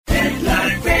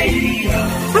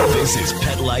This is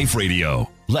Pet Life Radio.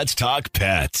 Let's talk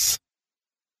pets.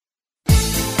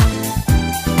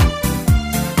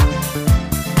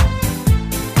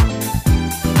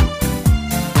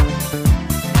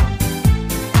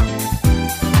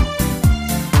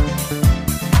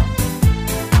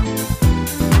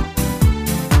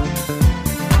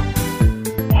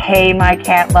 Hey, my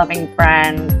cat-loving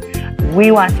friends.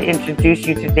 We want to introduce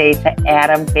you today to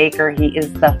Adam Baker. He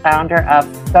is the founder of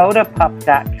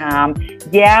SodaPup.com.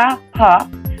 Yeah, pup,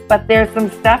 but there's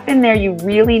some stuff in there you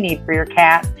really need for your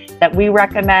cat that we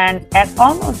recommend at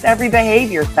almost every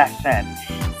behavior session.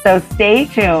 So stay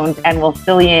tuned and we'll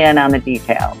fill you in on the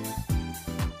details.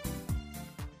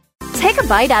 Take a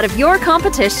bite out of your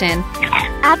competition.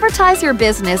 Advertise your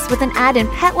business with an ad in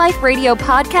Pet Life Radio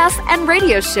podcasts and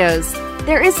radio shows.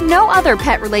 There is no other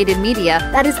pet-related media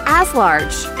that is as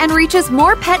large and reaches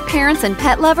more pet parents and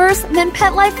pet lovers than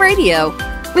Pet Life Radio.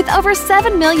 With over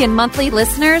 7 million monthly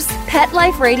listeners, Pet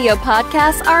Life Radio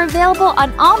podcasts are available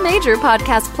on all major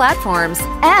podcast platforms,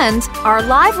 and our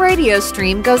live radio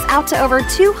stream goes out to over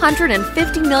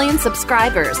 250 million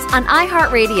subscribers on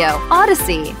iHeartRadio,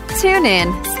 Odyssey,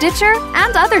 TuneIn, Stitcher,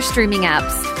 and other streaming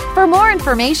apps. For more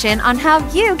information on how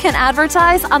you can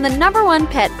advertise on the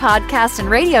 #1 pet podcast and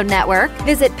radio network,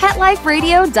 visit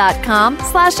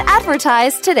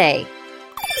PetLifeRadio.com/advertise today.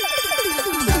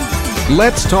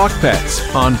 Let's Talk Pets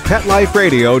on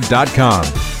PetLifeRadio.com.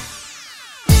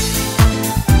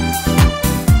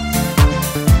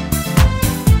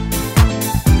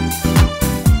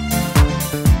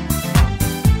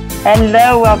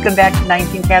 Hello, welcome back to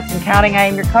 19 Cats and Counting. I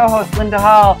am your co-host, Linda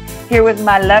Hall, here with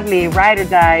my lovely ride or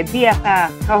die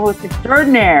BFF co-host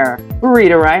extraordinaire,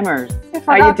 Rita Reimers.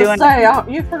 How you doing?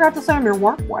 You forgot to say I'm your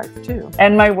work wife, too.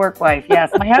 And my work wife, yes.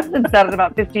 My husband said it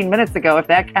about 15 minutes ago, if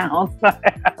that counts.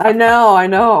 I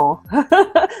know.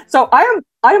 So I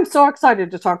am so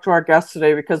excited to talk to our guest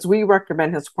today because we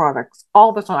recommend his products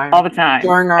all the time. All the time.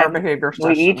 During our behavior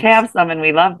sessions. We each have some and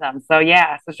we love them. So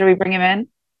yeah, so should we bring him in?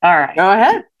 All right. Go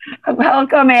ahead.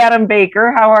 Welcome, Adam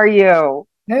Baker. How are you?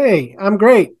 Hey, I'm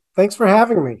great. Thanks for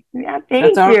having me. Yeah, thank you.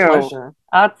 It's our pleasure.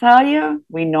 I'll tell you,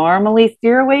 we normally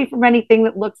steer away from anything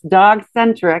that looks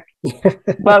dog-centric,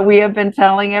 but we have been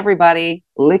telling everybody,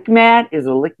 lick mat is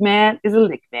a lick mat is a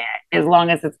lick mat, as long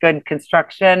as it's good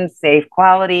construction, safe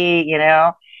quality,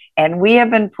 and we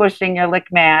have been pushing your lick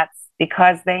mats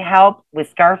because they help with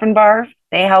scarf and barf.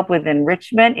 They help with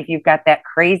enrichment. If you've got that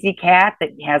crazy cat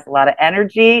that has a lot of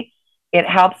energy, it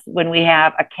helps when we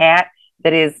have a cat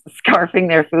that is scarfing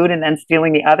their food and then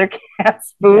stealing the other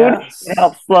cat's food. Yes. It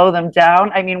helps slow them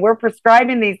down. I mean, we're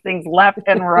prescribing these things left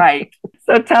and right.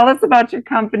 So tell us about your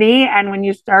company and when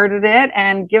you started it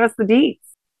and give us the deets.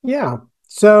 Yeah.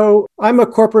 So I'm a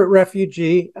corporate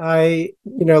refugee. I,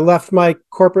 left my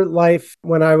corporate life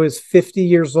when I was 50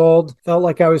 years old, felt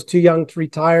like I was too young to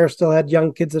retire, still had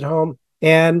young kids at home.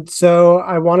 And so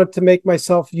I wanted to make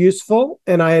myself useful,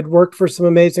 and I had worked for some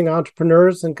amazing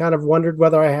entrepreneurs and kind of wondered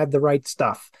whether I had the right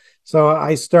stuff. So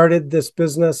I started this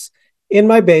business in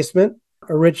my basement,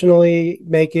 originally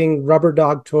making rubber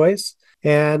dog toys.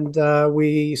 And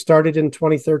we started in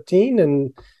 2013,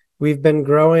 and we've been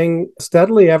growing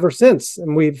steadily ever since.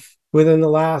 And within the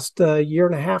last year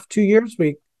and a half, 2 years,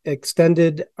 we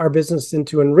extended our business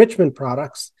into enrichment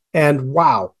products. And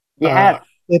wow. Yes.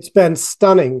 It's been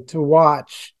stunning to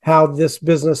watch how this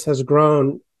business has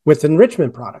grown with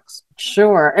enrichment products.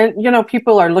 Sure. And,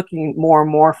 people are looking more and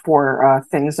more for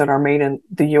things that are made in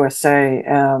the USA.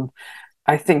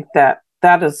 I think that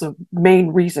is a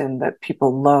main reason that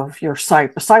people love your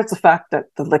site, besides the fact that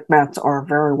the lick mats are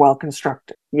very well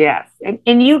constructed. Yes.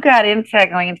 And you got into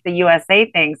going into the USA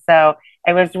thing. So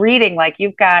I was reading,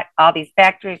 you've got all these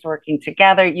factories working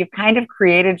together. You've kind of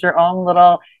created your own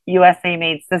little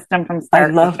USA-made system from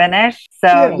start to finish.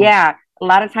 So, yeah, a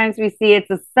lot of times we see it's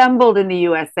assembled in the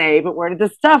USA, but where did the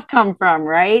stuff come from,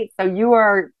 right? So you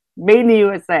are made in the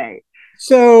USA.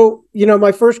 So,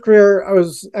 my first career, I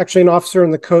was actually an officer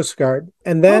in the Coast Guard.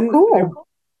 And then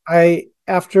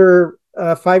after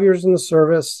 5 years in the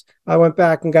service, I went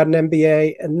back and got an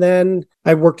MBA, and then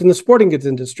I worked in the sporting goods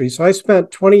industry. So I spent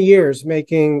 20 years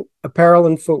making apparel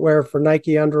and footwear for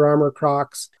Nike, Under Armour,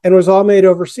 Crocs, and it was all made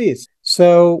overseas.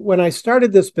 So when I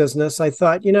started this business, I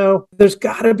thought, there's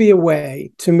got to be a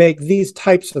way to make these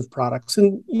types of products.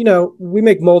 And, we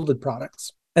make molded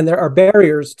products. And there are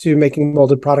barriers to making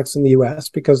molded products in the US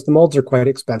because the molds are quite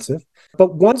expensive.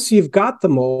 But once you've got the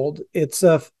mold, it's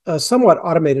a somewhat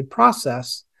automated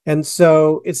process. And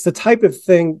so it's the type of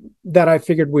thing that I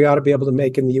figured we ought to be able to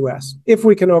make in the US if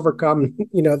we can overcome,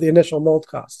 the initial mold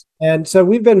costs. And so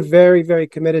we've been very, very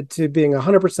committed to being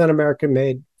 100% American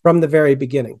made from the very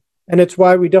beginning. And it's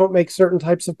why we don't make certain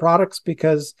types of products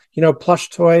because, plush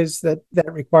toys that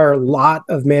require a lot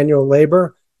of manual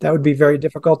labor, that would be very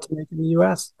difficult to make in the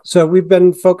US. So we've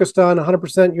been focused on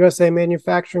 100% USA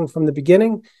manufacturing from the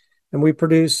beginning. And we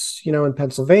produce, in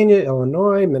Pennsylvania,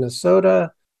 Illinois,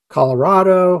 Minnesota,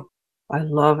 Colorado. I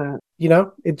love it.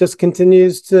 It just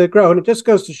continues to grow. And it just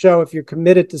goes to show if you're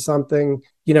committed to something,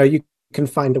 you can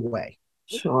find a way.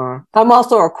 Sure. I'm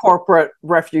also a corporate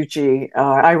refugee.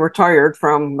 I retired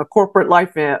from the corporate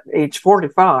life at age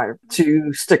 45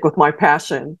 to stick with my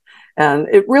passion. And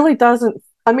it really doesn't,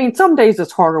 some days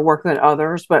it's harder work than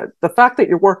others, but the fact that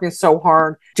you're working so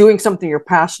hard, doing something you're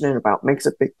passionate about makes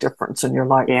a big difference in your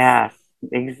life. Yes,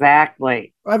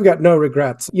 exactly. I've got no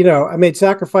regrets. I made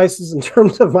sacrifices in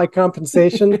terms of my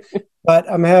compensation,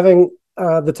 but I'm having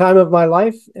the time of my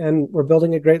life, and we're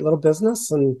building a great little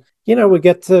business. And, we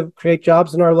get to create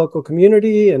jobs in our local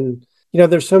community. And,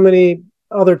 there's so many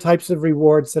other types of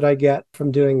rewards that I get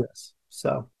from doing this.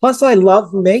 So, plus I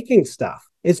love making stuff.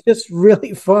 It's just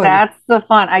really fun. That's the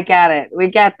fun. I get it. We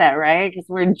get that, right? Because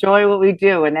we enjoy what we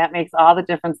do, and that makes all the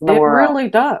difference in the world. It really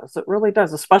does. It really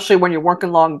does, especially when you're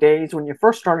working long days. When you're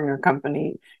first starting your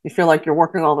company, you feel like you're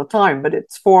working all the time, but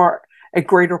it's for a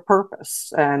greater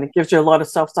purpose, and it gives you a lot of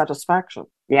self-satisfaction.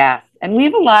 Yes. And we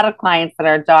have a lot of clients that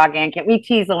are dog and cat. We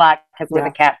tease a lot because we're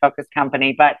a cat-focused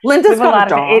company, but Linda's got a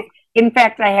dog. In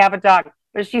fact, I have a dog.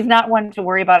 But she's not one to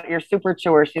worry about your super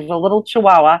chewer. She's a little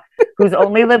chihuahua who's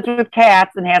only lived with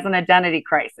cats and has an identity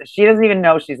crisis. She doesn't even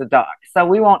know she's a dog. So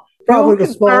we won't. Probably the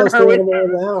smallest animal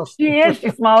in the house. She is.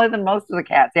 She's smaller than most of the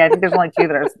cats. Yeah, I think there's only 2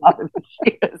 that are smaller than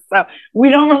she is. So we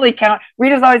don't really count. We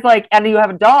just always and do you have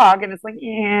a dog? And it's like,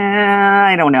 yeah,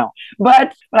 I don't know.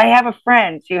 But I have a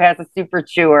friend who has a super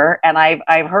chewer, and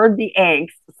I've heard the angst,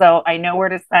 so I know where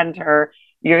to send her.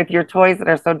 Your toys that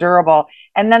are so durable.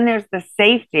 And then there's the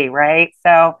safety, right?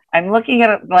 So I'm looking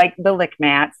at the Lick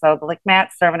Mat. So the Lick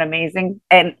Mats serve an amazing,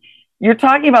 and you're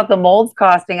talking about the molds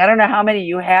costing. I don't know how many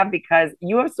you have because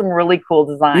you have some really cool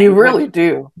designs. You really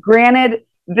do. Granted,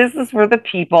 this is for the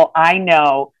people. I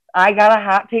know. I got a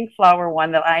hot pink flower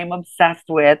one that I'm obsessed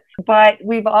with, but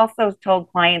we've also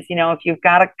told clients, if you've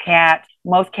got a cat,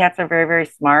 most cats are very, very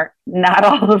smart. Not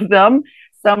all of them.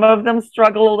 Some of them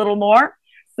struggle a little more.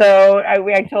 So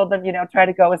I told them, try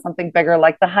to go with something bigger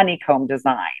like the honeycomb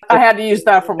design. I had to use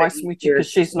that for my Sweetie because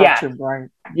she's not too bright.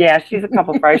 Yeah, she's a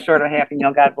couple fries short of happy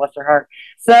meal. God bless her heart.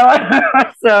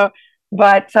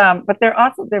 But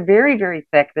they're very, very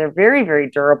thick. They're very,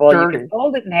 very durable. Dirty. You can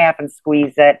fold it in half and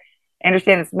squeeze it. I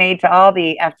understand it's made to all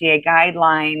the FDA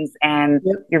guidelines, and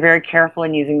you're very careful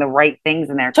in using the right things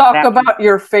in there. Talk about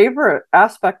your favorite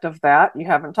aspect of that. You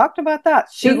haven't talked about that.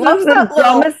 She loves the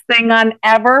dumbest thing on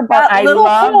ever, but I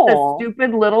love the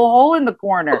stupid little hole in the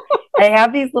corner. I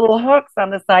have these little hooks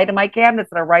on the side of my cabinets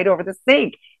that are right over the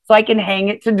sink, so I can hang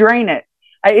it to drain it.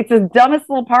 It's the dumbest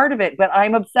little part of it, but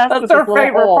I'm obsessed with this little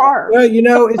favorite hole. part. Well,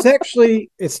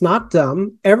 it's not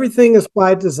dumb. Everything is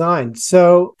by design.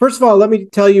 So first of all, let me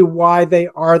tell you why they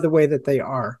are the way that they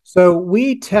are. So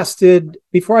we tested,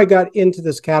 before I got into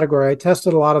this category, I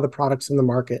tested a lot of the products in the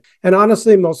market. And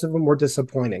honestly, most of them were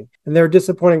disappointing. And they're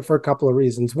disappointing for a couple of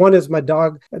reasons. One is my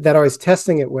dog that I was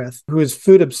testing it with, who is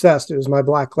food obsessed. It was my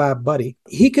black lab buddy.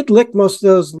 He could lick most of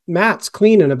those mats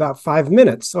clean in about 5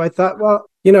 minutes. So I thought, well,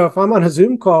 if I'm on a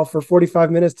Zoom call for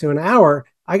 45 minutes to an hour,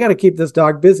 I got to keep this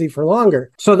dog busy for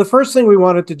longer. So the first thing we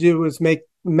wanted to do was make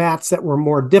mats that were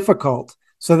more difficult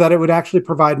so that it would actually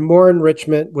provide more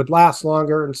enrichment, would last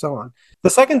longer, and so on. The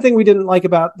second thing we didn't like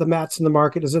about the mats in the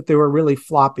market is that they were really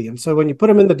floppy. And so when you put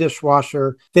them in the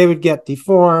dishwasher, they would get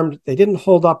deformed. They didn't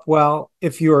hold up well.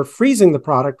 If you are freezing the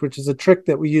product, which is a trick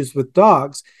that we use with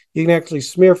dogs, you can actually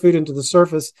smear food into the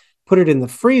surface, put it in the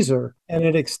freezer, and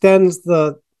it extends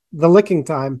the licking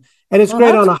time. And it's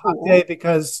great on a hot day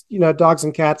because, dogs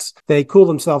and cats, they cool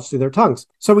themselves through their tongues.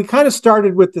 So we kind of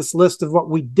started with this list of what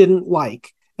we didn't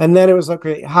like. And then it was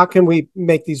okay, how can we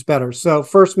make these better? So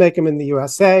first, make them in the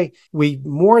USA. We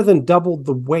more than doubled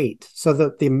the weight so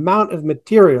that the amount of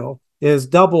material is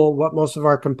double what most of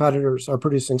our competitors are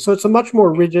producing. So it's a much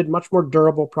more rigid, much more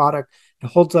durable product. It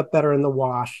holds up better in the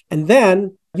wash. And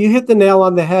then you hit the nail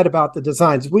on the head about the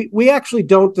designs. We actually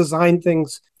don't design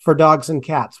things for dogs and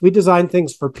cats. We design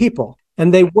things for people,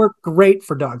 and they work great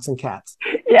for dogs and cats.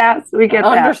 Yes, we get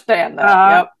that. I understand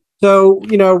that. Yep. So,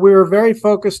 we were very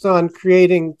focused on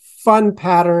creating fun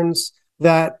patterns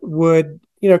that would,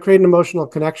 create an emotional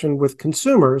connection with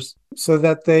consumers so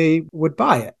that they would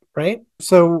buy it, right?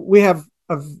 So we have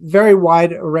a very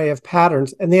wide array of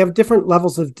patterns, and they have different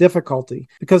levels of difficulty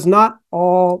because not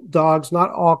all dogs,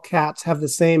 not all cats have the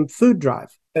same food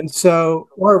drive, and so,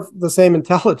 or the same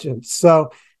intelligence. So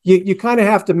you kind of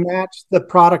have to match the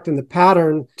product and the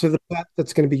pattern to the pet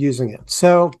that's going to be using it.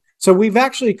 So we've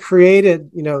actually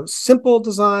created, simple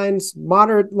designs,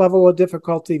 moderate level of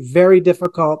difficulty, very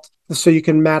difficult, so you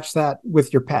can match that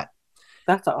with your pet.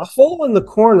 That's awesome. The hole in the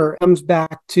corner comes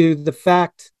back to the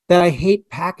fact that I hate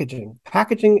packaging.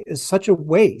 Packaging is such a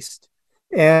waste.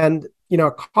 And,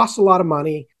 it costs a lot of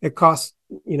money. It costs,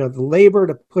 the labor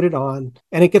to put it on,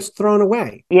 and it gets thrown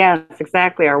away. Yes,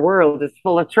 exactly. Our world is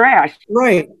full of trash.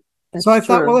 Right. That's so I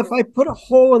thought, true. well, if I put a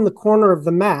hole in the corner of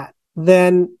the mat,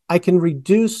 then I can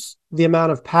reduce the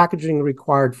amount of packaging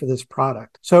required for this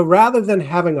product. So rather than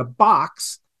having a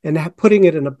box and putting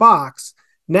it in a box,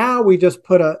 now we just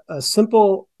put a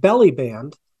simple belly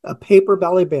band, a paper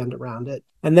belly band around it,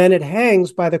 and then it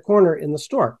hangs by the corner in the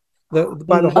store.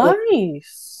 By the hole.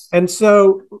 Nice. And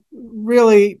so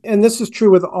really, and this is true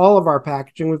with all of our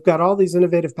packaging, we've got all these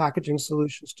innovative packaging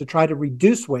solutions to try to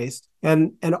reduce waste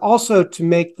and also to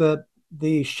make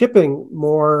the shipping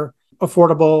more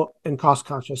affordable and cost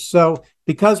conscious. So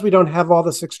because we don't have all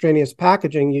this extraneous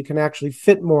packaging, you can actually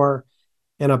fit more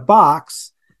in a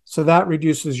box. So that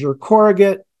reduces your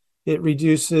corrugate. It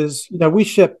reduces, we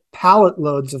ship pallet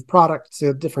loads of product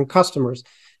to different customers.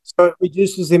 So it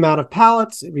reduces the amount of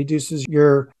pallets. It reduces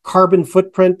your carbon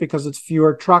footprint because it's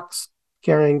fewer trucks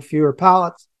carrying fewer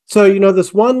pallets. So,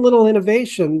 this one little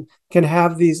innovation can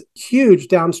have these huge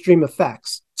downstream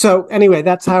effects. So anyway,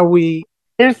 that's how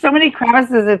There's so many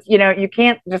crevices. It's, you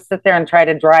can't just sit there and try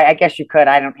to dry. I guess you could.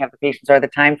 I don't have the patience or the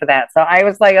time for that. So I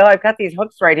was like, oh, I've got these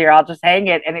hooks right here. I'll just hang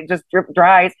it and it just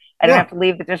dries. I don't have to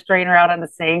leave the dish drainer out on the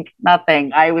sink.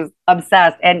 Nothing. I was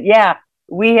obsessed. And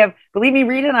we have, believe me,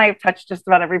 Rita and I have touched just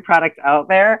about every product out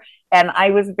there. And I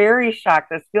was very shocked.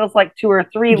 This feels like 2 or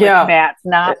 3 lick mats,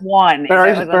 not one.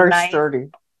 Very sturdy.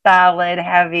 Solid,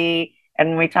 heavy. And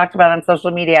when we talked about it on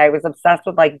social media, I was obsessed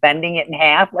with bending it in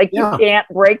half. You can't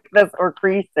break this or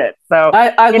crease it. So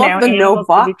I love the no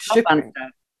box shipping.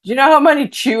 Do you know how many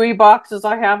Chewy boxes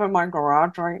I have in my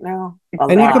garage right now?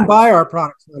 And you can buy our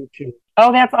products on Chewy.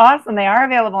 Oh, that's awesome. They are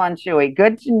available on Chewy.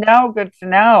 Good to know. Good to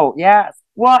know. Yes.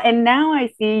 Well, and now I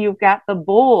see you've got the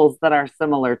bowls that are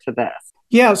similar to this.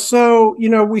 Yeah. So,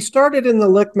 we started in the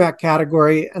lick mat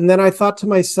category, and then I thought to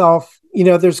myself,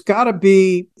 there's got to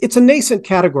be, it's a nascent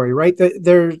category, right?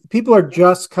 People are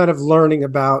just kind of learning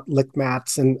about lick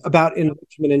mats and about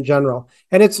enrichment in general.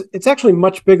 And it's actually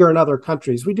much bigger in other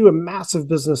countries. We do a massive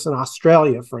business in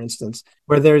Australia, for instance,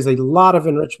 where there's a lot of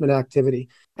enrichment activity,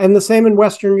 and the same in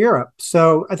Western Europe.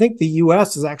 So I think the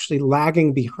US is actually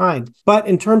lagging behind. But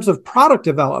in terms of product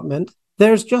development,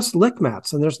 there's just lick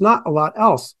mats and there's not a lot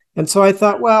else. And so I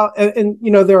thought, well, and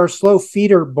there are slow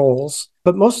feeder bowls,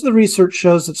 but most of the research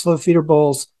shows that slow feeder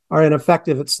bowls are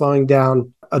ineffective at slowing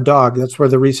down a dog. That's where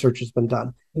the research has been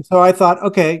done. And so I thought,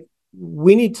 okay,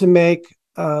 we need to make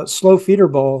a slow feeder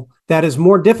bowl that is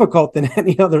more difficult than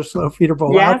any other slow feeder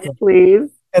bowl out there. Yes,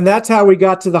 please. And that's how we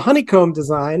got to the honeycomb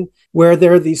design, where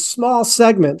there are these small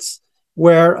segments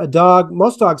where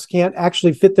most dogs can't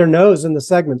actually fit their nose in the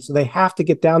segment. So they have to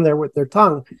get down there with their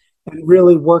tongue and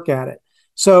really work at it.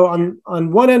 So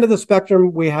on one end of the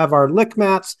spectrum, we have our lick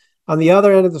mats. On the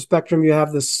other end of the spectrum, you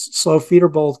have this slow feeder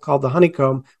bowl called the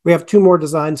honeycomb. We have 2 more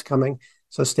designs coming,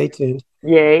 so stay tuned.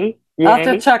 Yay. I'll have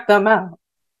to check them out.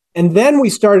 And then we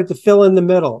started to fill in the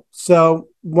middle. So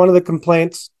one of the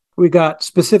complaints we got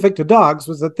specific to dogs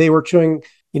was that they were chewing,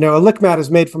 a lick mat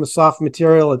is made from a soft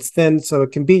material. It's thin, so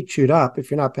it can be chewed up if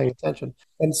you're not paying attention.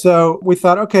 And so we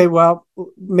thought, okay, well,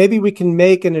 maybe we can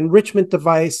make an enrichment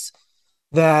device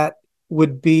that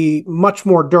would be much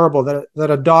more durable, that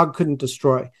a dog couldn't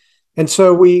destroy. And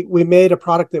so we made a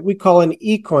product that we call an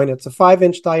eCoin. It's a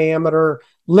 5-inch diameter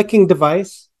licking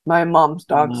device. My mom's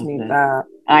dogs need that.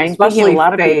 I'm thinking a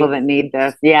lot of people that need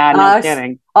this. Yeah, no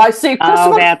kidding. I see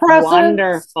Christmas that's presents.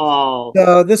 Wonderful.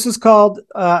 So this is called,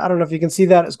 I don't know if you can see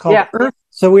that. It's called Earth.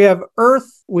 So we have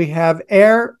earth, we have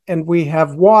air, and we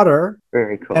have water.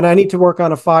 Very cool. And I need to work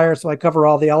on a fire, so I cover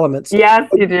all the elements. Yes,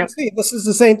 you do. See, this is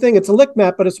the same thing. It's a lick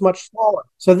mat, but it's much smaller.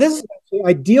 So this is actually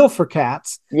ideal for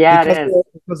cats. Yeah, it is.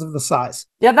 Because of the size.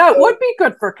 Yeah, that would be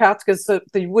good for cats because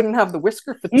they wouldn't have the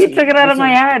whisker fatigue. You took it out of my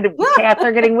head. Cats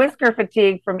are getting whisker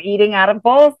fatigue from eating out of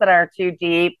bowls that are too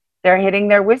deep. They're hitting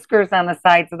their whiskers on the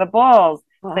sides of the bowls.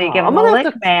 So you give them a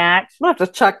lick mat. I'm going to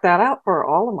have to check that out for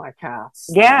all of my cats.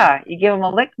 Yeah, you give them a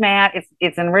lick mat.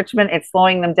 It's enrichment. It's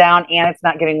slowing them down, and it's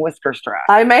not getting whisker stress.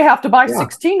 I may have to buy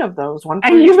 16 of those. One for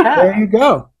each cat. There you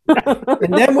go.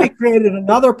 And then we created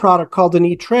another product called an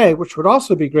e-tray, which would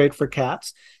also be great for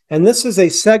cats. And this is a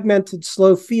segmented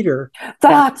slow feeder.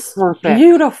 That's perfect.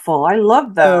 Beautiful. I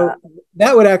love that. So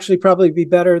that would actually probably be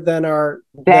better than our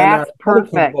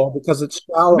perfect bowl because it's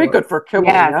shallow. Be good for kibble.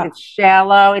 Yes, it's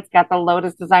shallow. It's got the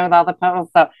lotus design with all the petals.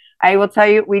 So I will tell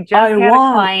you, we just had a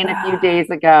client a few days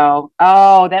ago.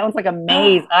 Oh, that one's like a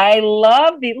maze. I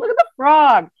love these. Look at the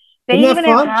frog. They even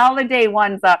have holiday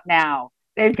ones up now.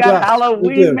 They've got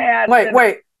Halloween mats.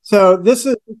 Wait. So we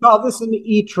call this an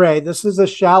e-tray. This is a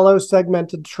shallow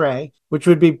segmented tray, which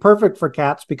would be perfect for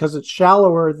cats because it's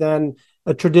shallower than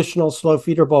a traditional slow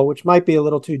feeder bowl, which might be a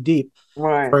little too deep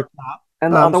for a cat.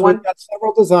 And the other one? We've got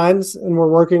several designs and we're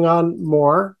working on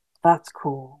more. That's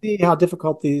cool. See how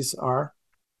difficult these are.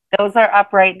 Those are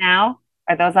up right now.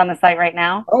 Are those on the site right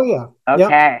now? Oh, yeah.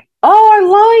 Okay. Yep. Oh,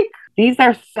 I like. These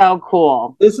are so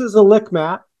cool. This is a lick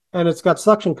mat and it's got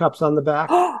suction cups on the back.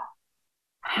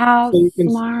 How so you can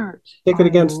smart. Stick it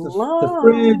against the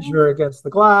fridge or against the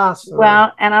glass.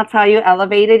 Well, and I'll tell you,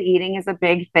 elevated eating is a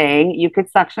big thing. You could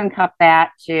suction cup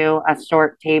that to a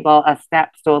short table, a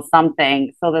step stool,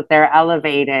 something so that they're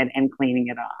elevated and cleaning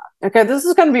it off. Okay, this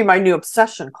is going to be my new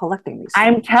obsession, collecting these.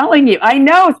 I'm telling you, I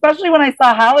know, especially when I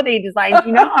saw holiday designs.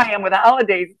 You know how I am with the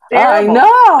holidays. I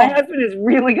know. My husband is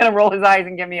really going to roll his eyes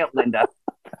and give me a Linda.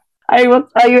 I will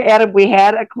tell you, Adam, we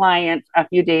had a client a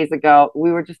few days ago.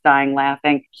 We were just dying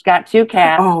laughing. She's got 2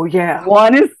 cats. Oh, yeah.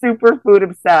 One is super food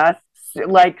obsessed,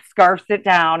 like scarfs it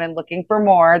down and looking for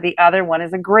more. The other one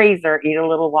is a grazer, eat a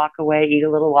little, walk away, eat a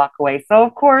little, walk away. So,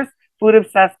 of course, food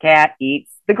obsessed cat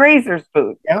eats the grazer's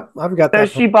food. Yeah, I've got that.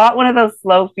 So she bought one of those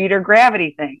slow feeder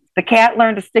gravity things. The cat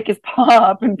learned to stick his paw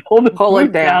up and pull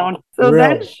it down. So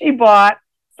then she bought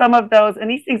some of those, and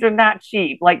these things are not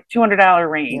cheap, like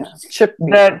 $200 range.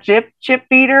 The chip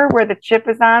feeder where the chip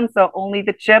is on, so only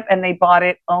the chip, and they bought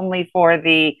it only for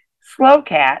the slow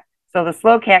cat. So the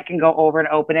slow cat can go over and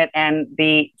open it, and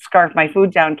the scarf my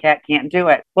food down cat can't do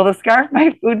it. Well, the scarf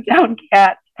my food down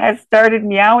cat has started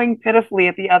meowing pitifully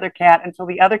at the other cat until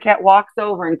the other cat walks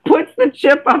over and puts the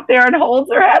chip up there and holds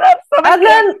her head up. And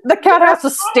then the cat has to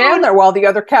stand there while the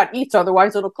other cat eats,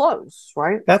 otherwise it'll close,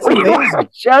 right? That's amazing.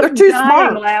 They're too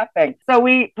smart. Laughing. So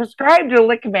we prescribed a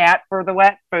lick mat for the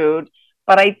wet food,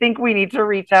 but I think we need to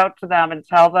reach out to them and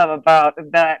tell them about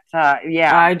that.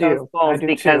 I do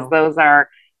because those are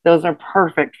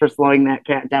perfect for slowing that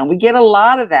cat down. We get a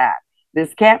lot of that.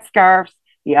 This cat scarfs,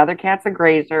 the other cat's a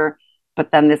grazer. But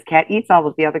then this cat eats all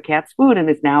of the other cat's food and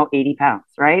is now 80 pounds,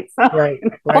 right? So, right.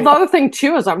 Well, the other thing,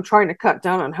 too, is I'm trying to cut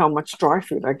down on how much dry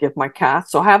food I give my cats.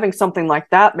 So having something like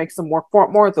that makes them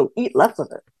more, they'll eat less of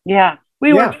it. Yeah.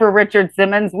 We worked for Richard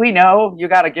Simmons. We know you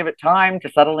got to give it time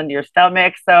to settle into your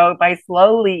stomach. So by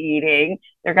slowly eating,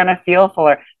 they're going to feel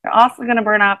fuller. They're also going to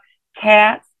burn off.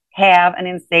 Cats have an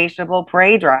insatiable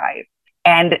prey drive.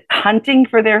 And hunting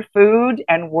for their food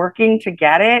and working to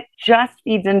get it just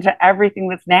feeds into everything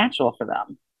that's natural for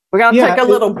them. We got to take a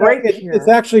little break here. It's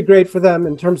actually great for them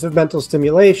in terms of mental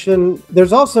stimulation.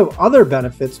 There's also other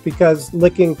benefits because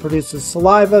licking produces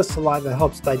saliva. Saliva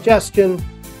helps digestion.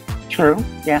 True,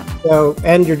 yeah. So,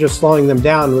 and you're just slowing them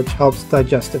down, which helps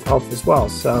digestive health as well.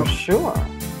 So, for sure.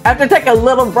 I have to take a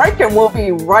little break and we'll be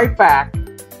right back.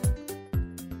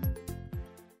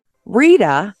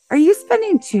 Rita, are you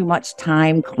spending too much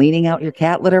time cleaning out your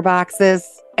cat litter boxes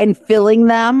and filling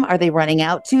them? Are they running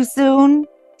out too soon?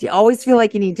 Do you always feel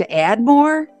like you need to add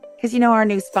more? Because our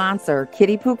new sponsor,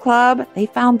 Kitty Poo Club, they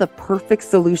found the perfect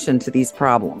solution to these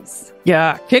problems.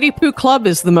 Yeah, Kitty Poo Club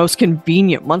is the most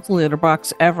convenient monthly litter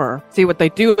box ever. See, what they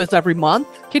do is every month,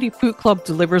 Kitty Poo Club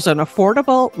delivers an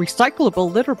affordable,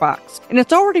 recyclable litter box. And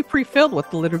it's already pre-filled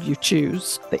with the litter you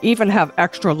choose. They even have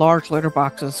extra large litter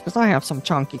boxes, because I have some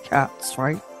chunky cats,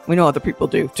 right? We know other people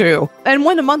do too. And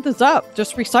when the month is up,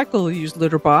 just recycle the used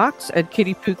litter box and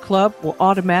Kitty Poo Club will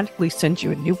automatically send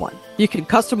you a new one. You can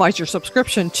customize your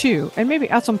subscription too, and maybe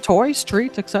add some toys,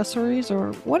 treats, accessories,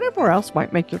 or whatever else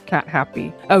might make your cat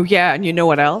happy. Oh yeah, and you know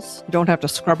what else? You don't have to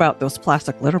scrub out those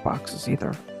plastic litter boxes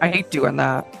either. I hate doing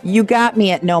that. You got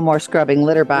me at no more scrubbing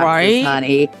litter boxes,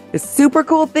 honey. The super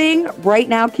cool thing, right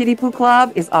now Kitty Poo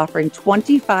Club is offering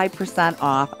 25%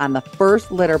 off on the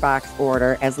first litter box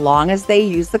order as long as they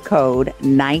use the code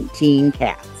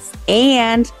 19cats.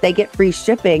 And they get free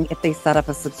shipping if they set up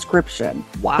a subscription.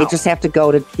 Wow. They just have to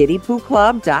go to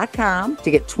kittypooclub.com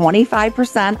to get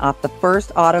 25% off the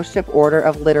first auto ship order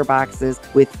of litter boxes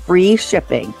with free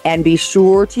shipping. And be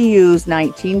sure to use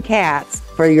 19cats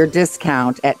for your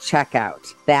discount at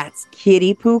checkout. That's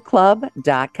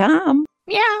kittypooclub.com.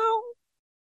 Meow.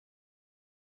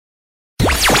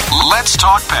 Let's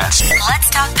talk pets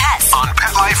Let's talk pets on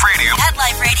Pet Life Radio. Pet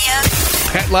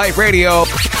Life Radio.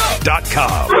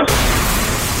 PetLifeRadio.com.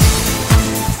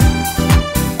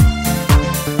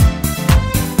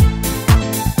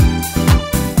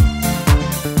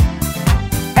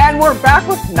 And we're back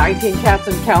with 19 Cats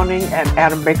and Counting and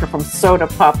Adam Baker from Soda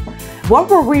Pup. What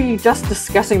were we just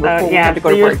discussing before we had to go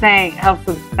so to you're break? saying helps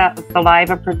with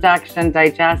saliva production,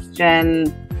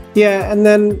 digestion. Yeah, and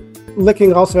then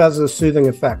licking also has a soothing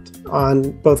effect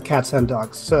on both cats and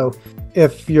dogs. So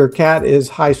if your cat is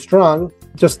high strung,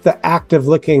 just the act of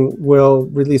licking will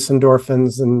release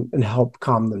endorphins and help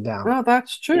calm them down. Oh,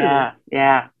 that's true.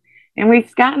 Yeah. And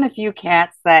we've gotten a few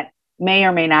cats that may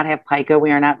or may not have pica.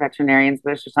 We are not veterinarians,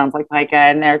 but it just sounds like pica,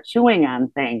 and they're chewing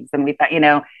on things. And we thought,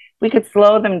 we could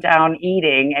slow them down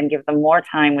eating and give them more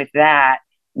time with that.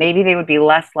 Maybe they would be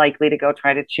less likely to go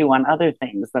try to chew on other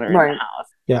things that are in the house.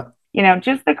 Yeah.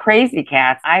 Just the crazy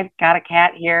cats. I've got a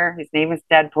cat here. His name is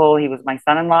Deadpool. He was my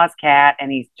son-in-law's cat, and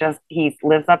he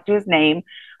lives up to his name.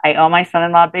 I owe my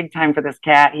son-in-law big time for this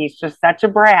cat. He's just such a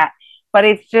brat. But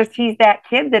it's just, he's that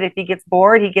kid that if he gets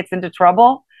bored, he gets into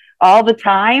trouble all the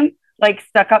time, like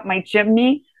stuck up my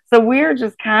chimney. So we're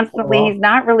just constantly, he's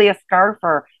not really a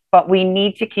scarfer, but we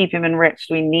need to keep him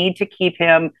enriched. We need to keep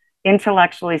him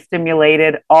intellectually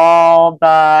stimulated all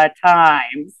the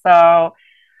time. So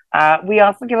we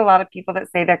also get a lot of people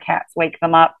that say their cats wake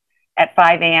them up at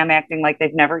 5 a.m. acting like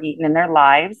they've never eaten in their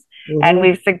lives. Mm-hmm. And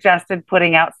we've suggested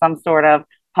putting out some sort of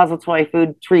puzzle toy,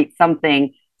 food, treat,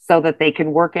 something so that they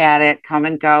can work at it, come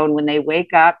and go. And when they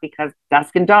wake up, because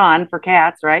dusk and dawn for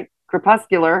cats, right?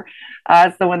 Crepuscular.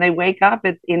 So when they wake up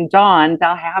in dawn,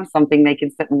 they'll have something they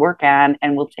can sit and work on,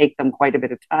 and will take them quite a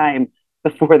bit of time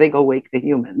before they go wake the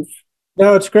humans.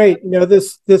 No, it's great.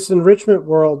 This enrichment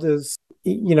world is,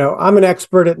 I'm an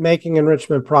expert at making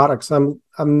enrichment products. I'm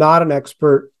not an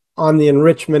expert on the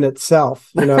enrichment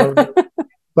itself,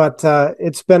 but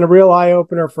it's been a real eye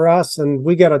opener for us, and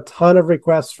we get a ton of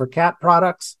requests for cat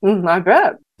products. I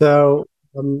bet. So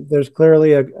there's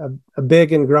clearly a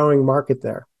big and growing market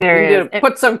there. There is.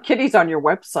 Put some kitties on your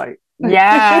website.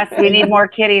 Yes, we need more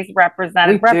kitties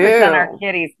represented. Represent our do.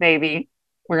 kitties, baby.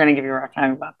 We're going to give you a rough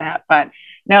time about that. But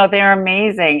no, they're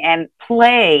amazing. And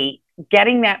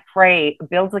getting that prey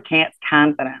builds a cat's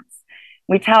confidence.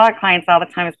 We tell our clients all the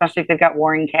time, especially if they've got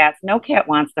warring cats, no cat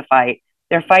wants to fight.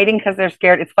 They're fighting because they're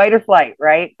scared. It's fight or flight,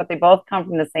 right? But they both come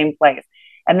from the same place.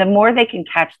 And the more they can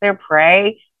catch their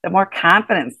prey, the more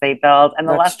confidence they build, and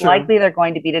the less likely they're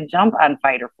going to be to jump on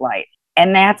fight or flight.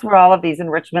 And that's where all of these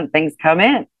enrichment things come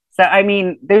in. So,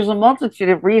 there's a multitude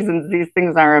of reasons these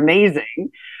things are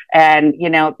amazing. And,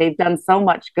 they've done so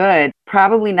much good.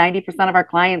 Probably 90% of our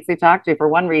clients we talk to, for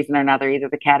one reason or another, either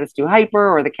the cat is too hyper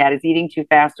or the cat is eating too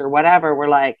fast or whatever, we're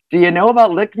like, do you know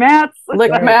about lick mats?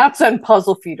 Lick mats and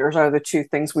puzzle feeders are the two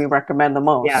things we recommend the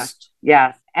most.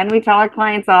 Yes. And we tell our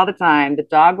clients all the time, the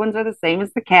dog ones are the same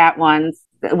as the cat ones.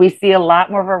 We see a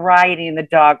lot more variety in the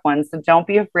dog ones. So don't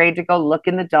be afraid to go look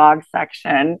in the dog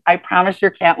section. I promise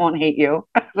your cat won't hate you.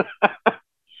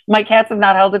 My cats have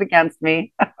not held it against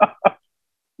me.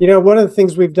 One of the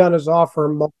things we've done is offer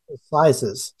multiple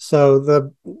sizes. So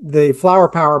the Flower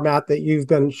Power mat that you've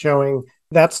been showing,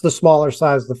 that's the smaller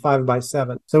size, the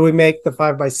 5x7. So we make the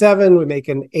 5x7, we make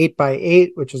an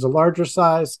 8x8, which is a larger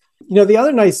size. The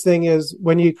other nice thing is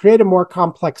when you create a more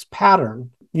complex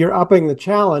pattern, you're upping the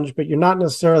challenge, but you're not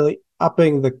necessarily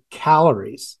upping the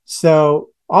calories. So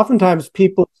oftentimes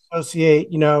people associate,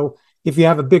 if you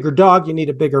have a bigger dog, you need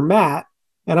a bigger mat.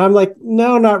 And I'm like,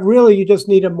 no, not really. You just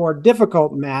need a more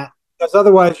difficult mat, because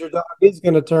otherwise your dog is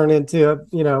going to turn into,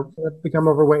 become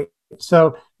overweight.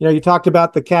 So, you talked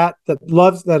about the cat that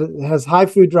has high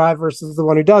food drive versus the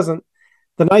one who doesn't.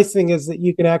 The nice thing is that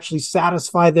you can actually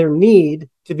satisfy their need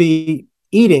to be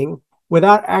eating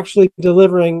without actually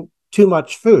delivering too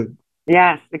much food.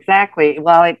 Yes, exactly.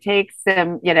 Well, it takes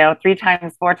him, 3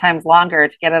 times, 4 times longer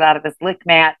to get it out of his lick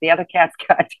mat. The other cat's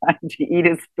got time to eat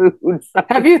his food. So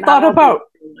Have you thought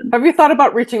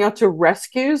about reaching out to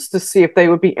rescues to see if they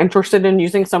would be interested in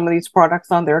using some of these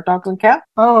products on their dogs and cats?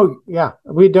 Oh, yeah.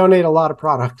 We donate a lot of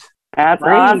product. That's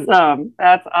awesome.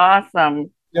 That's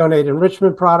awesome. We donate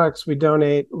enrichment products. We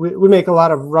make a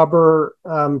lot of rubber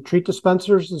treat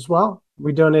dispensers as well.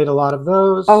 We donate a lot of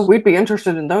those. Oh, we'd be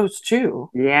interested in those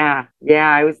too. Yeah.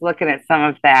 I was looking at some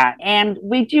of that. And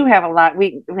we do have a lot.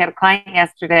 We had a client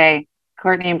yesterday,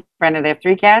 Courtney and Brenda. They have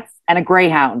 3 cats and a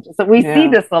greyhound. So we see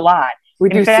this a lot. We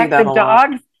do see that a lot. The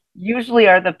dogs usually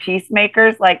are the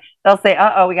peacemakers. Like they'll say,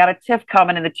 "Uh-oh, we got a tiff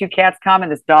coming," and the two cats come,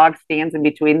 and this dog stands in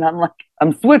between them, like,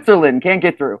 "I'm Switzerland, can't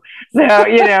get through." So,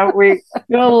 we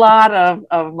do a lot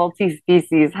of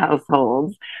multi-species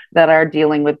households that are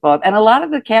dealing with both, and a lot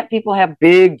of the cat people have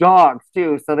big dogs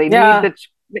too, so they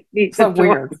need so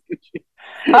weird.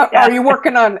 Are you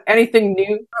working on anything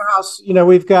new? Our house,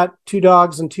 we've got 2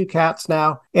 dogs and 2 cats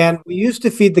now, and we used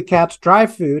to feed the cats dry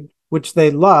food, which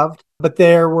they loved, but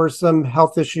there were some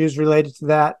health issues related to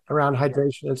that around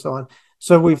hydration and so on.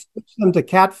 So we've switched them to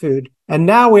cat food, and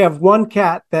now we have one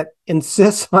cat that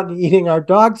insists on eating our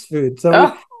dog's food. So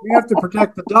we have to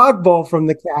protect the dog bowl from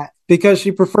the cat because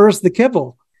she prefers the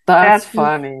kibble. That's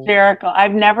funny. Hysterical.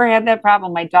 I've never had that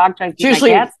problem. My dog tries to eat my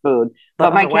cat's food,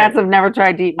 but my cats have never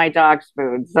tried to eat my dog's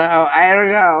food. So I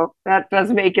don't know. That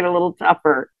does make it a little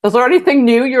tougher. Is there anything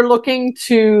new you're looking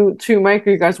to make?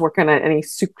 Are you guys working on any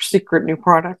super secret new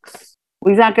products?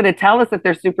 Well, he's not going to tell us if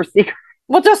they're super secret.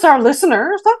 Well, just our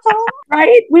listeners. That's all.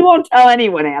 Right? We won't tell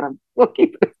anyone, Adam. We'll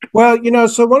keep it. Well,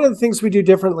 so one of the things we do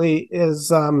differently is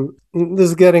this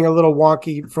is getting a little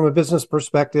wonky from a business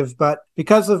perspective, but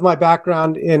because of my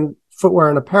background in footwear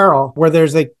and apparel, where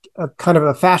there's a kind of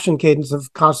a fashion cadence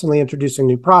of constantly introducing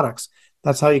new products,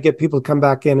 that's how you get people to come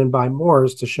back in and buy more,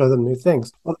 is to show them new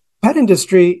things. Well, the pet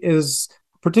industry is,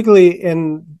 particularly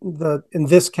in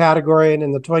this category and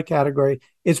in the toy category,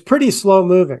 is pretty slow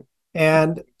moving.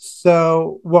 And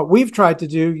so what we've tried to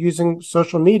do using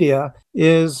social media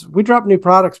is we drop new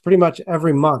products pretty much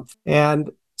every month. And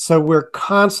so we're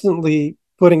constantly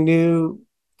putting new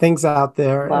things out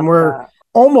there. And we're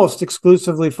almost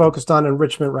exclusively focused on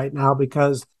enrichment right now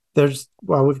because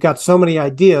we've got so many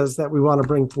ideas that we want to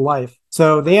bring to life.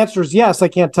 So the answer is yes. I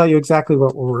can't tell you exactly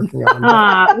what we're working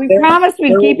on. We promised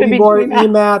we'd keep it between more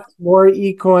e-mats, more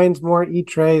e-coins, more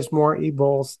e-trays, more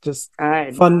e-bowls, just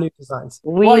fun new designs.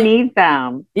 We need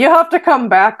them. You have to come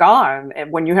back on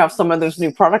when you have some of those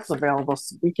new products available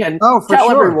so we can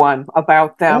tell everyone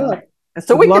about them. Yeah.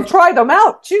 So we can try them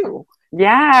out too.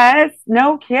 Yes,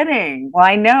 no kidding. Well,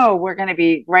 I know we're going to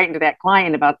be writing to that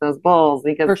client about those bowls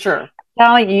because for sure. I'm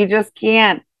telling you just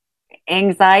can't.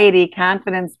 Anxiety,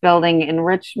 confidence building,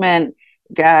 enrichment,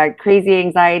 crazy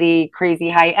anxiety, crazy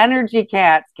high energy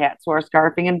cats who are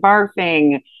scarfing and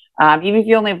barfing. Even if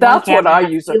you only have one cat, what I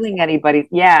use stealing anybody's.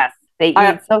 Yes, they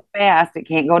eat so fast it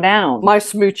can't go down. My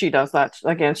Smoochie does that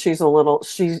again. She's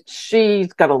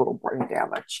got a little brain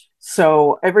damage.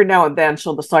 So every now and then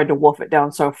she'll decide to wolf it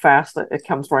down so fast that it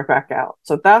comes right back out.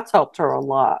 So that's helped her a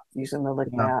lot using the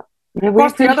lick mat. Of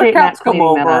course, the other cats come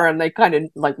over and they kind of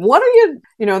like, what are you,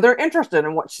 they're interested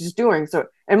in what she's doing. So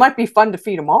it might be fun to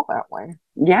feed them all that way.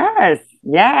 Yes.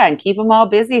 Yeah. And keep them all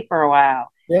busy for a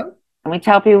while. Yeah. And we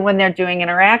tell people when they're doing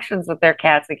interactions with their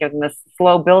cats, we give them this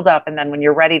slow build up. And then when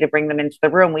you're ready to bring them into the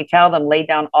room, we tell them, lay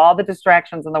down all the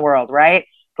distractions in the world, right?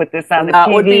 Put this on the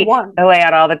TV, would be one. Lay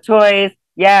out all the toys.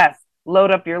 Yes.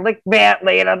 Load up your lick mat,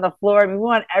 lay it on the floor. We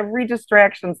want every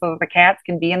distraction so that the cats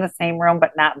can be in the same room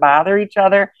but not bother each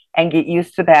other and get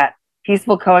used to that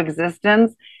peaceful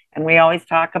coexistence. And we always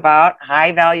talk about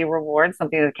high value rewards,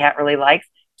 something that the cat really likes,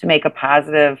 to make a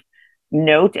positive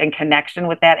note and connection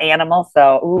with that animal.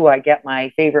 So, I get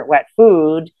my favorite wet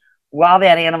food while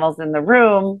that animal's in the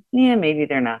room. Yeah, maybe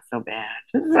they're not so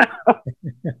bad.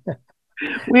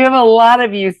 We have a lot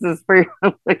of uses for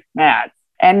your lick mats.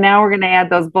 And now we're going to add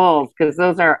those bowls because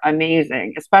those are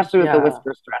amazing, especially with the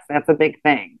whisker stress. That's a big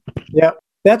thing. Yeah,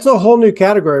 that's a whole new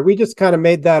category. We just kind of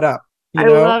made that up. I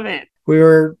love it. We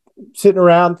were sitting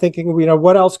around thinking,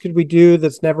 what else could we do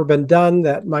that's never been done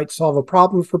that might solve a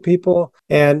problem for people?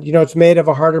 And, it's made of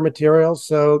a harder material,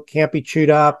 so it can't be chewed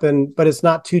up, but it's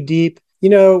not too deep.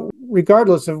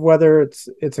 Regardless of whether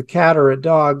it's a cat or a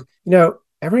dog,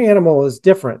 every animal is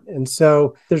different. And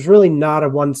so there's really not a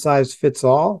one size fits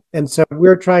all. And so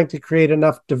we're trying to create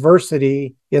enough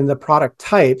diversity in the product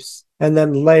types and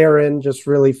then layer in just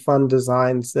really fun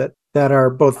designs that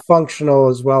are both functional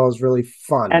as well as really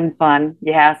fun. And fun.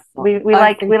 Yes. We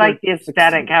like the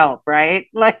aesthetic help, right?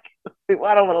 Like we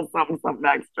want a little something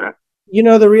extra.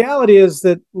 The reality is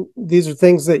that these are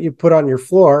things that you put on your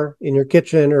floor in your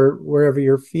kitchen or wherever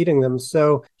you're feeding them.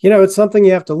 So, it's something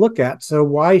you have to look at. So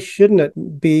why shouldn't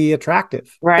it be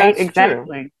attractive? Right. That's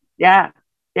exactly. True. Yeah.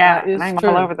 And I'm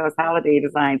all over those holiday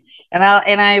designs. And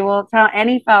I will tell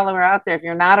any follower out there, if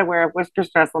you're not aware of whisker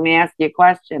stress, let me ask you a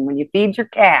question. When you feed your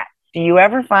cat, do you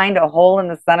ever find a hole in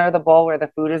the center of the bowl where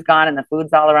the food is gone and the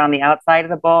food's all around the outside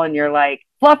of the bowl and you're like,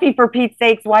 Fluffy, for Pete's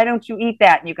sakes, why don't you eat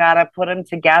that? And you got to put them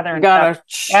together. That's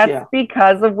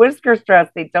because of whisker stress.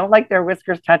 They don't like their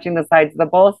whiskers touching the sides of the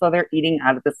bowl, so they're eating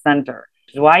out of the center.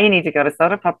 which is why you need to go to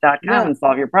sodapup.com and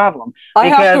solve your problem. I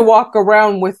have to walk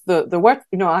around with the wet,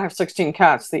 I have 16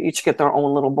 cats. They each get their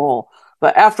own little bowl.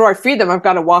 But after I feed them, I've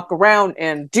got to walk around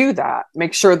and do that.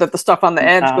 Make sure that the stuff on the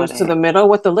edge goes to the middle.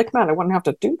 With the Lickmat, I wouldn't have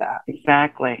to do that.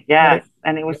 Exactly. Yes.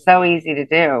 And it was so easy to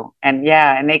do. And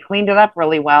and they cleaned it up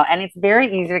really well. And it's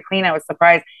very easy to clean. I was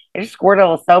surprised. I just squirt a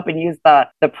little soap and use the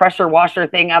pressure washer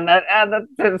thing on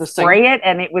to spray it.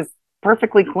 And it was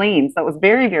perfectly clean. So it was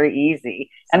very, very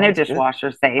easy. And they're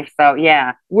dishwasher safe. So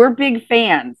we're big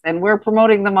fans and we're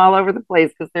promoting them all over the place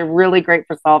because they're really great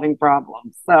for solving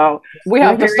problems. So we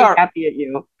have to start happy at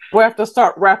you. We have to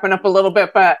start wrapping up a little bit,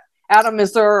 but Adam,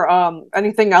 is there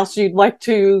anything else you'd like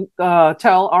to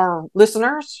tell our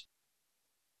listeners?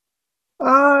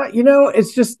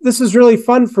 It's just, this is really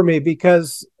fun for me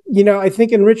because, I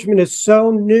think enrichment is so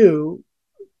new.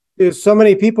 There's so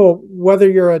many people, whether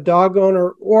you're a dog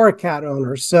owner or a cat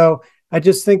owner. So I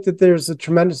just think that there's a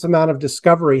tremendous amount of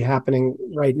discovery happening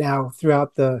right now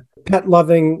throughout the pet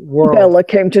loving world. Bella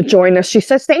came to join us. She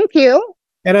says, thank you.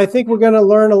 And I think we're going to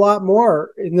learn a lot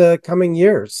more in the coming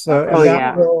years.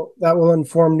 So that will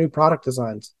inform new product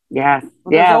designs. Yes.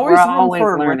 Well, there's always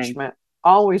room for enrichment.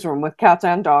 Always room with cats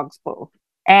and dogs both.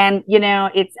 And,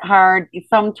 it's hard.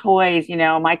 Some toys,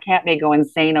 my cat may go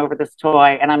insane over this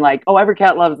toy. And I'm like, oh, every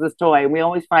cat loves this toy. And we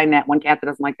always find that one cat that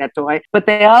doesn't like that toy. But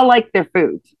they all like their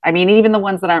food. I mean, even the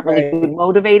ones that aren't really food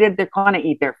motivated, they're going to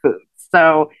eat their food.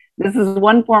 So this is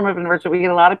one form of enrichment. We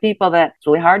get a lot of people that it's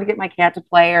really hard to get my cat to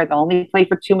play, or they'll only play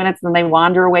for 2 minutes and then they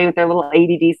wander away with their little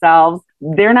ADD selves.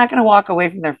 They're not going to walk away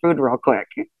from their food real quick.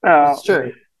 So that's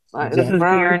true. This is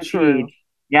guaranteed.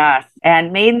 Yes.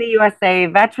 And made in the USA,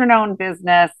 veteran-owned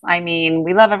business. I mean,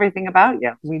 we love everything about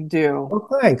you. We do. Well,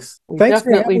 thanks. Thanks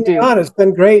for having me on. It's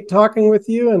been great talking with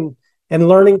you and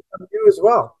learning from you as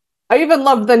well. I even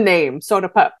love the name, Soda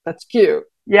Pup. That's cute.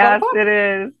 Yes, it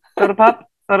is. Soda Pup.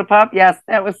 Soda Pup. Yes,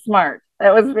 that was smart.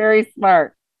 That was very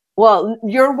smart. Well,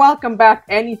 you're welcome back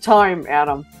anytime,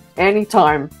 Adam.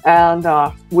 Anytime. And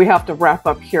we have to wrap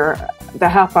up here. The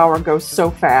half hour goes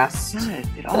so fast. Good.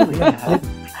 It always does.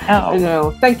 I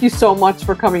know. Thank you so much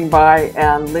for coming by.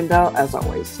 And Linda, as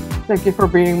always, thank you for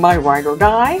being my ride or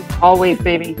die. Always,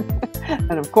 baby.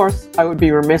 And of course, I would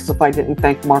be remiss if I didn't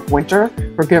thank Mark Winter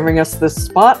for giving us this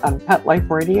spot on Pet Life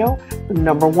Radio, the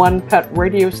 #1 pet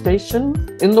radio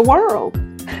station in the world.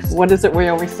 What is it we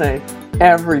always say?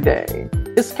 Every day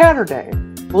is Catterday.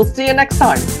 We'll see you next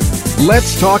time.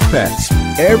 Let's Talk Pets,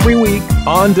 every week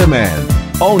on demand,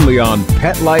 only on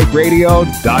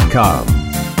PetLifeRadio.com.